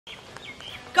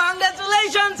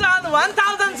Congratulations on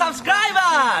 1,000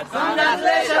 subscribers!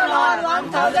 Congratulations on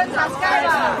 1,000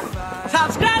 subscribers!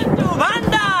 Subscribe to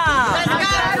Vanda!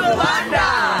 Subscribe to Vanda!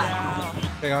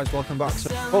 Hey guys, welcome back.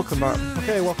 Welcome back.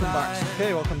 Okay, welcome back.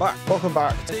 Okay, welcome back. Welcome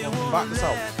back. Welcome back. This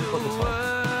house. Put this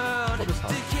house. Put this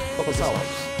house. Put this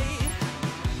house.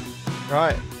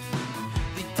 Right.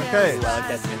 Okay. I like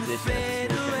that transition.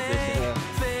 That's a smooth transition. Yeah.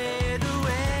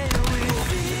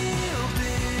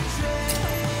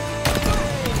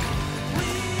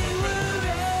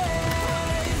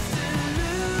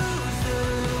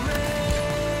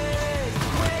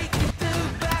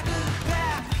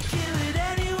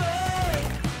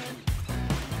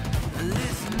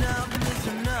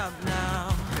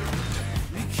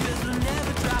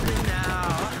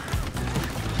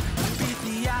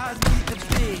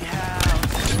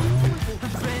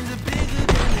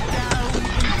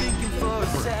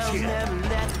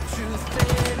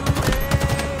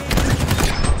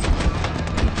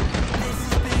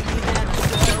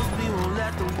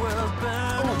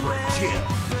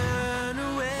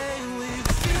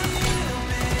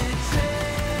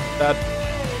 Dad.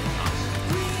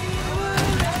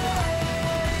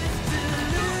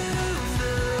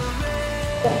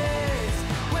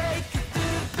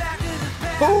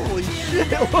 Holy shit,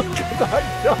 look at that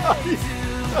guy!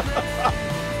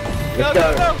 Let's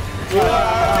go.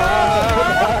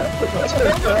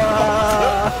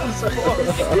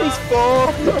 He's full!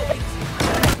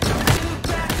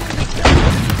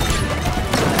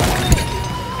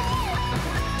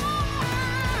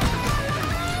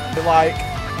 Like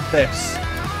this.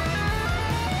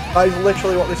 That is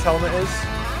literally what this helmet is.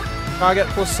 If I get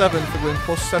 +7 for going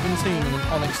 +17 in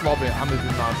Onyx lobby, I'm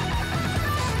moving mad.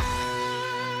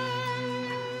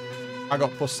 I got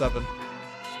 +7.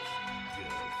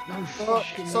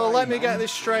 So let me get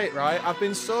this straight, right? I've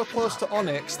been so close to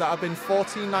Onyx that I've been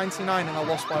 14.99 and I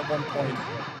lost by 1 point.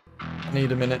 I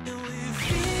need a minute.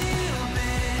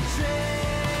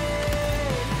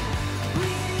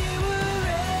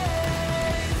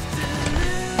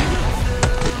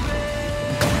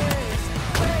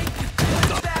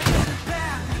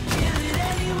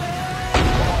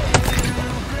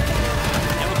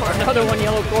 Another one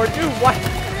yellow cord, dude. What?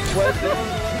 They're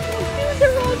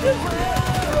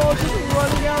all just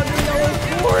running out in yellow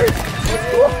cord.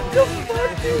 What the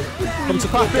fuck, dude? Come to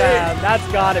Papi. Damn, that's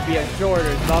gotta be a short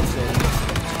or something.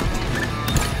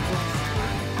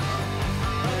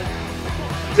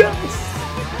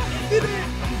 Yes! Did it!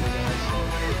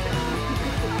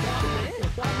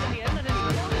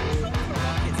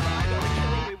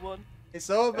 It's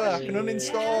over. I can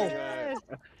uninstall.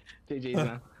 GG's,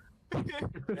 man.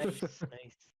 Nice,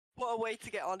 nice. What a way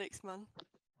to get Onyx, man.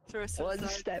 Through a One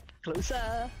step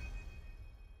closer.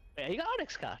 Wait, you got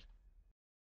Onyx card?